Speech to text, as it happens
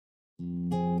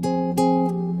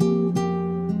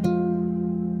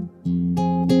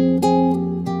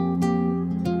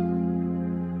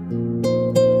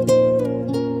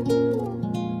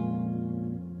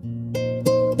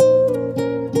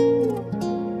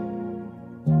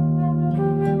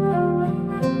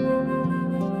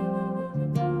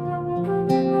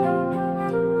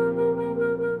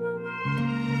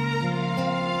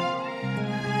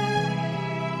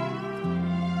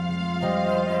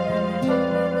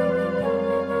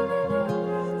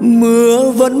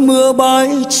Mưa vẫn mưa bãi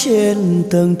trên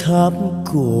tầng tháp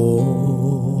cổ,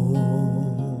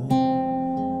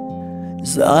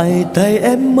 dài tay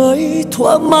em mới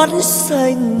thoa mắt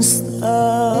xanh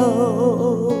sao.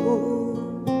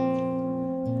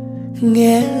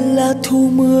 Nghe lá thu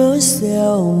mưa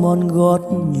reo mòn gót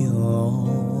nhỏ,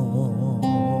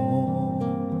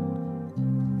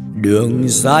 đường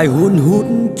dài hun hút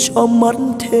cho mắt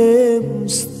thêm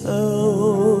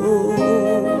sâu.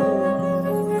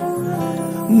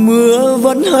 Mưa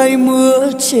vẫn hay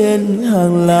mưa trên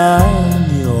hàng lá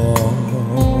nhỏ,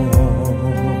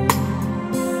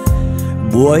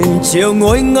 buổi chiều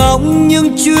ngồi ngóng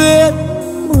những chuyến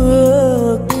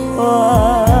mưa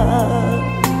qua.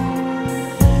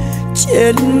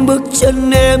 Trên bước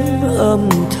chân em âm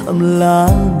thầm lá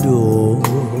đổ,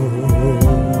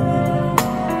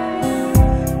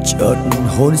 chợt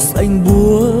hồn xanh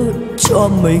buốt cho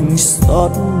mình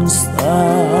xót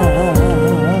xa.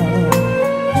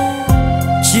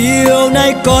 Chiều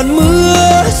nay còn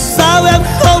mưa sao em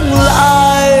không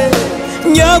lại,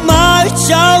 nhớ mãi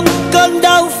trong cơn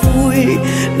đau vui.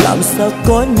 Làm sao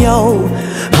có nhau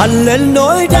hằn lên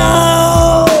nỗi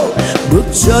đau, bước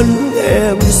chân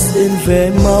em xin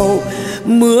về mau.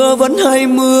 Mưa vẫn hay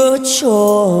mưa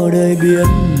cho đời biến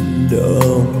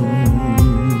động.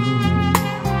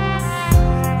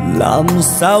 Làm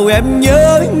sao em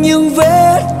nhớ những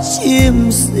vết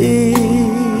chim gì,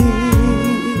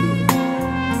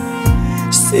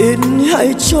 xin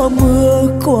hãy cho mưa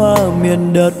qua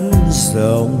miền đất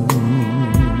rộng,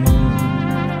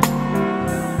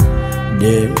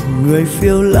 để người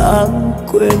phiêu lãng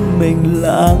quên mình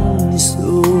lãng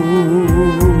du.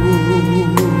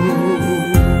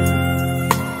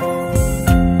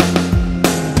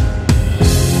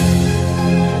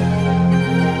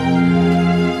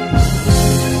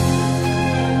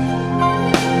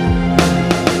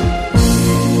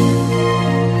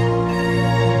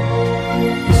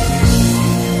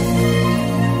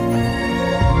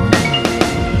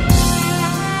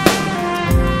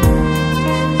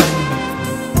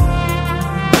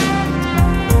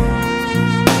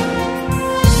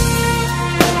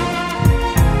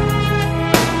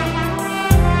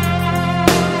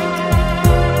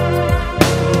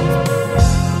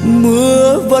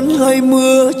 Mưa vẫn hay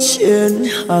mưa trên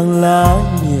hàng lá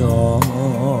nhỏ,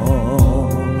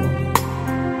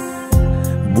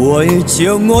 buổi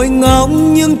chiều ngồi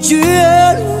ngóng những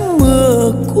chuyến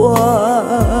mưa qua.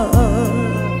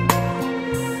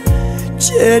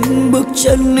 Trên bước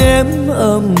chân em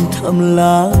âm thầm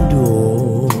lá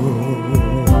đổ,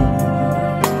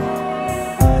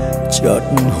 chợt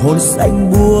hồn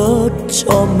xanh buốt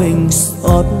cho mình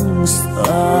xót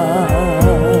xa.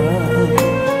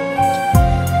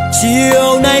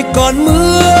 Chiều nay còn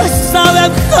mưa sao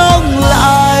em không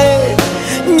lại,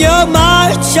 nhớ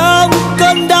mãi trong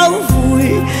cơn đau vui.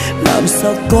 Làm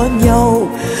sao có nhau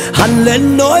hằn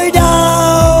lên nỗi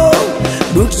đau,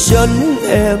 bước chân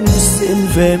em xin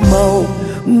về mau.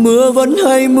 Mưa vẫn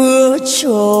hay mưa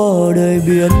cho đời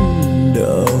biến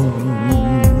động.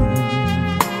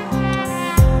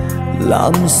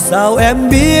 Làm sao em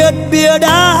biết bia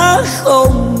đá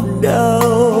không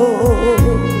đau,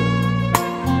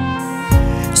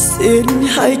 xin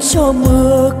hãy cho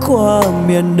mưa qua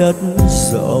miền đất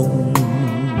rộng.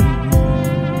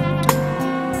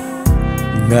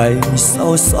 Ngày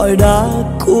sau sỏi đá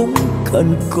cũng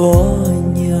cần có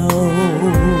nhau,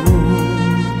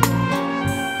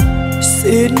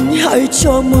 xin hãy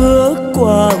cho mưa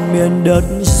qua miền đất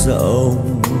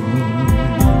rộng.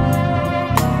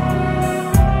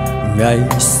 Ngày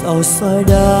sau sỏi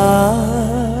đá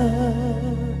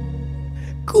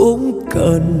cũng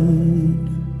cần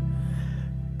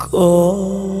có